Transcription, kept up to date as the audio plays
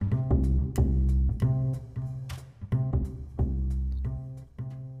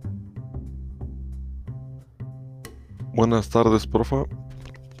Buenas tardes, profa.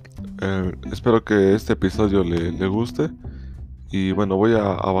 Espero que este episodio le guste. Y bueno, voy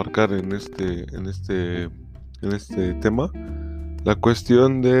a abarcar en este tema la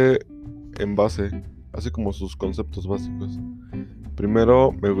cuestión de envase, así como sus conceptos básicos.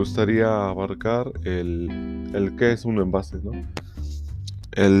 Primero me gustaría abarcar el qué es un envase, ¿no?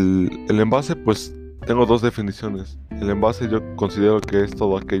 El envase, pues tengo dos definiciones. El envase yo considero que es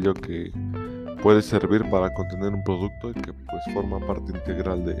todo aquello que puede servir para contener un producto y que pues forma parte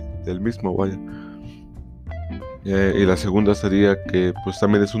integral del mismo, vaya. Y la segunda sería que pues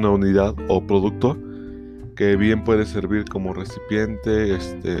también es una unidad o producto que bien puede servir como recipiente,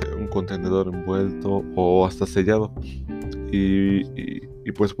 un contenedor envuelto o hasta sellado y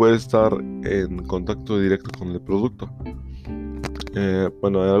pues puede estar en contacto directo con el producto.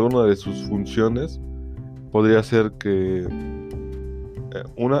 Bueno, alguna de sus funciones podría ser que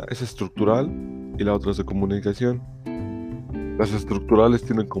una es estructural y la otra es de comunicación. Las estructurales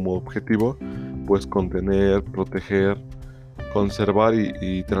tienen como objetivo pues contener, proteger, conservar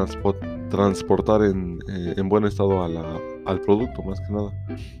y transportar en buen estado al producto, más que nada.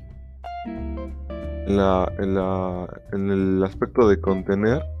 En el aspecto de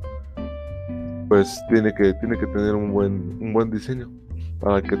contener, pues tiene que tener un buen diseño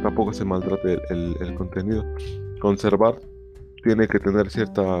para que tampoco se maltrate el contenido. Conservar tiene que tener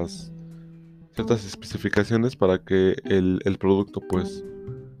ciertas especificaciones para que el producto pues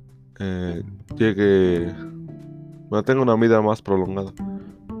eh, llegue, bueno, tenga una vida más prolongada.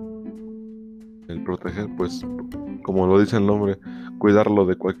 El proteger, pues, como lo dice el nombre, cuidarlo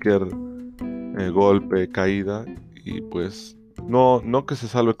de cualquier golpe, caída y pues no que se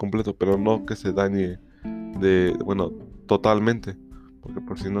salve completo, pero no que se dañe bueno, totalmente, porque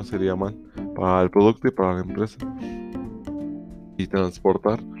pues si no sería mal para el producto y para la empresa. Y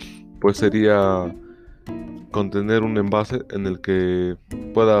transportar, pues sería contener un envase en el que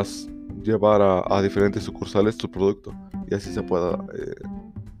puedas llevar a diferentes sucursales tu producto y así se pueda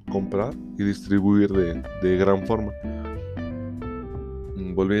comprar y distribuir de gran forma.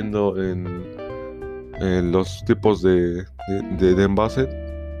 Volviendo en los tipos de envase,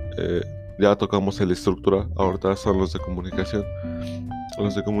 eh, ya tocamos el estructural, ahorita son los de comunicación.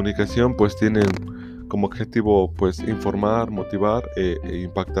 Los de comunicación pues tienen como objetivo pues informar, motivar e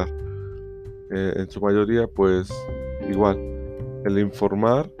impactar. En su mayoría pues igual, el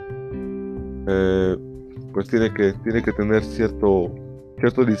informar eh, pues tiene que tener cierto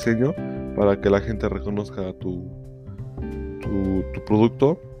diseño para que la gente reconozca tu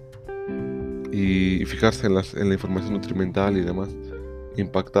producto y fijarse en la información nutrimental y demás.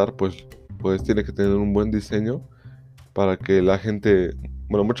 Impactar, pues tiene que tener un buen diseño para que la gente,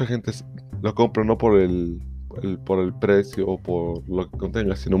 bueno, mucha gente lo compra no por el precio o por lo que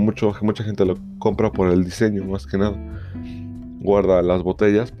contenga, sino mucha gente lo compra por el diseño, más que nada. Guarda las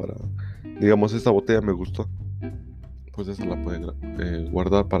botellas digamos, esta botella me gustó, pues esa la puede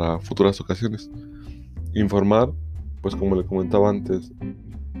guardar para futuras ocasiones. Informar, pues como le comentaba antes,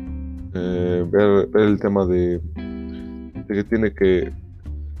 ver el tema de que tiene que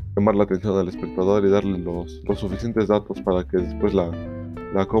llamar la atención al espectador y darle los suficientes datos para que después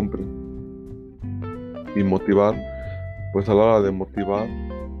la compre. Y motivar, pues a la hora de motivar,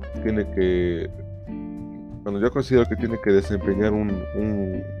 tiene que, bueno, yo considero que tiene que desempeñar un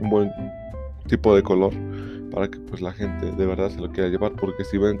buen tipo de color para que pues la gente de verdad se lo quiera llevar, porque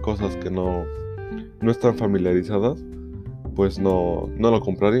si ven cosas que no están familiarizadas, pues no lo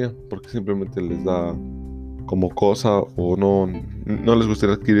comprarían, porque simplemente les da como cosa o no les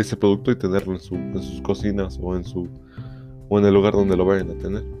gustaría adquirir ese producto y tenerlo en sus cocinas o en el lugar donde lo vayan a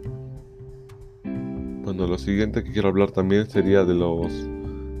tener. Bueno, lo siguiente que quiero hablar también sería de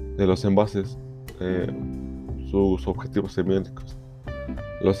los envases, eh, sus objetivos semióticos.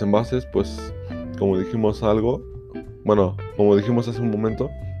 Los envases, pues, como dijimos como dijimos hace un momento,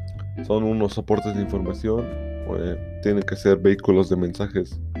 son unos soportes de información, tienen que ser vehículos de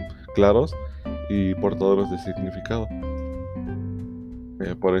mensajes claros y portadores de significado.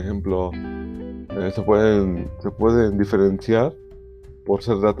 Por ejemplo, se pueden diferenciar por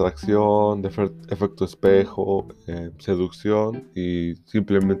ser de atracción, de efecto espejo, seducción y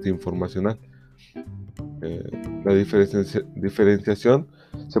simplemente informacional. La diferenciación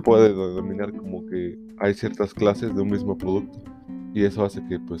se puede denominar como que hay ciertas clases de un mismo producto y eso hace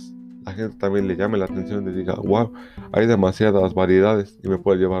que pues la gente también le llame la atención y diga, wow, hay demasiadas variedades y me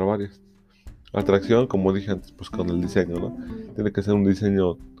puedo llevar varias. Atracción, como dije antes, pues con el diseño, ¿no? Tiene que ser un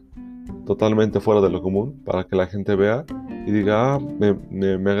diseño totalmente fuera de lo común para que la gente vea y diga,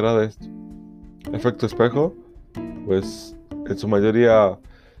 me agrada esto. Efecto espejo, pues en su mayoría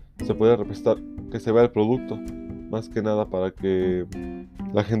se puede representar que se vea el producto más que nada para que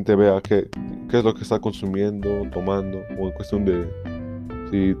la gente vea qué es lo que está consumiendo, tomando, o en cuestión de,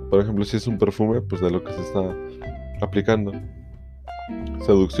 si por ejemplo si es un perfume, pues de lo que se está aplicando.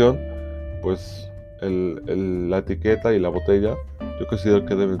 Seducción, pues la etiqueta y la botella, yo considero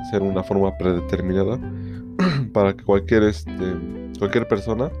que deben ser una forma predeterminada para que cualquier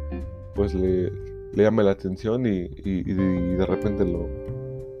persona pues le llame la atención y de repente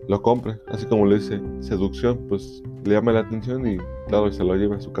lo compre. Así como le dice seducción, pues le llame la atención y claro, se lo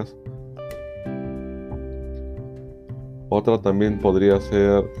lleve a su casa. Otra también podría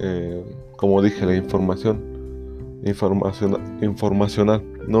ser, como dije, la informacional.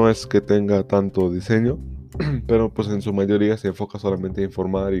 No es que tenga tanto diseño, pero pues en su mayoría se enfoca solamente a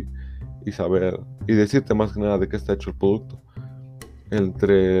informar y saber y decirte más que nada de qué está hecho el producto.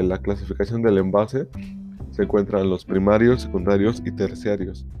 Entre la clasificación del envase se encuentran los primarios, secundarios y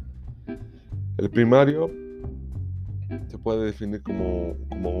terciarios. El primario se puede definir como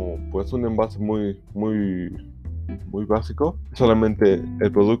pues un envase muy básico. Solamente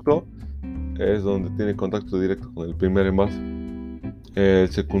el producto es donde tiene contacto directo con el primer envase. El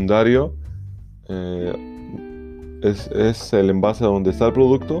secundario es el envase donde está el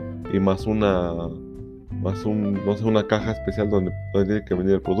producto y más una caja especial donde tiene que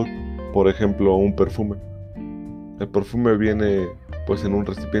venir el producto. Por ejemplo, un perfume. El perfume viene pues en un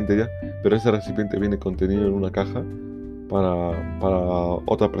recipiente ya, pero ese recipiente viene contenido en una caja para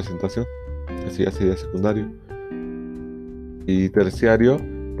otra presentación. Así ya sería secundario. Y terciario,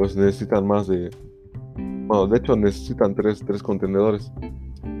 pues necesitan de hecho necesitan tres contenedores.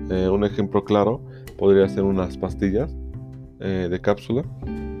 Un ejemplo claro podría ser unas pastillas de cápsula.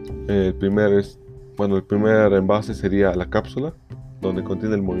 El primer envase sería la cápsula, donde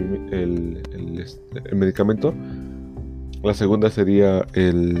contiene el medicamento. La segunda sería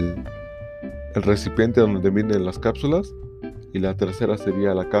el recipiente donde vienen las cápsulas. Y la tercera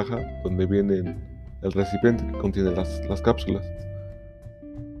sería la caja donde viene el recipiente que contiene las cápsulas.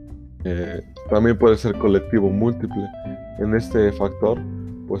 También puede ser colectivo múltiple. En este factor,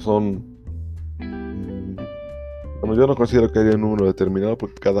 pues bueno, yo no considero que haya un número determinado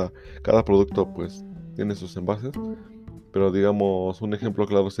porque cada producto pues tiene sus envases, pero digamos un ejemplo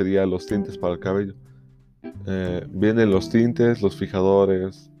claro sería los tintes para el cabello. Vienen los tintes, los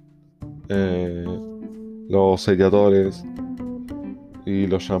fijadores, los selladores y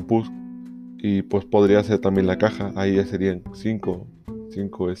los shampoos, y pues podría ser también la caja. Ahí ya serían cinco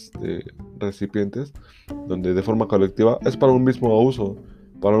recipientes donde de forma colectiva es para un mismo uso,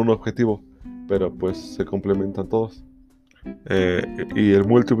 para un objetivo, pero pues se complementan todos. Y el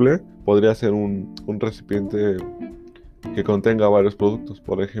múltiple podría ser un recipiente que contenga varios productos.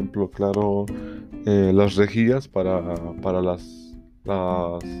 Por ejemplo, claro, las rejillas para las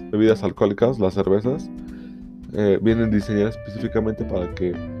bebidas alcohólicas, las cervezas, vienen diseñadas específicamente para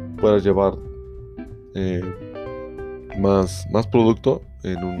que puedas llevar más producto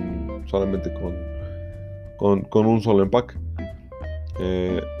solamente con un solo empaque.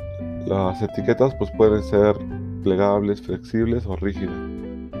 Las etiquetas pues pueden ser plegables, flexibles o rígidas.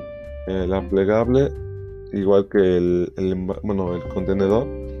 La plegable, igual que el contenedor,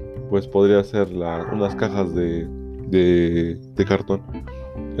 pues podría ser unas cajas de cartón.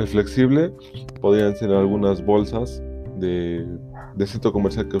 El flexible podrían ser algunas bolsas de centro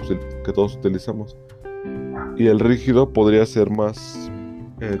comercial que todos utilizamos. Y el rígido podría ser más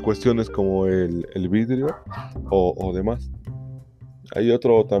cuestiones como el vidrio o demás. Hay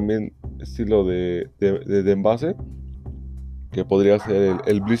otro también estilo de envase que podría ser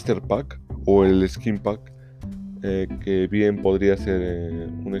el blister pack o el skin pack, que bien podría ser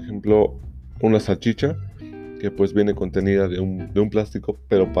un ejemplo, una salchicha que pues viene contenida de un plástico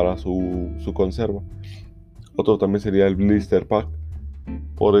pero para su conserva. Otro también sería el blister pack.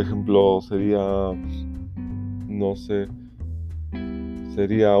 Por ejemplo, sería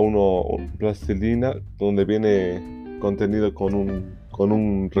plastilina donde viene contenido con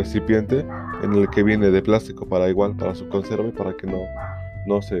un recipiente en el que viene de plástico para su conserva y para que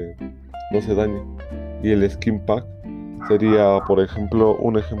no se dañe. Y el skin pack sería, por ejemplo,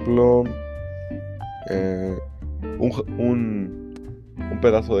 un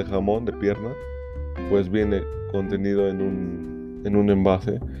pedazo de jamón de pierna, pues viene contenido en un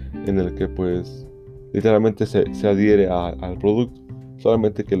envase en el que pues literalmente se adhiere al producto,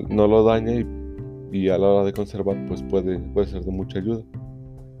 solamente que no lo daña y a la hora de conservar pues puede ser de mucha ayuda.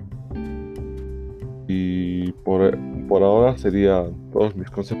 Y por ahora serían todos mis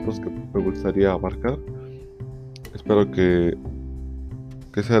conceptos que me gustaría abarcar. Espero que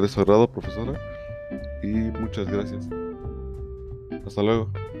sea de su agrado, profesora, y muchas gracias. Hasta luego.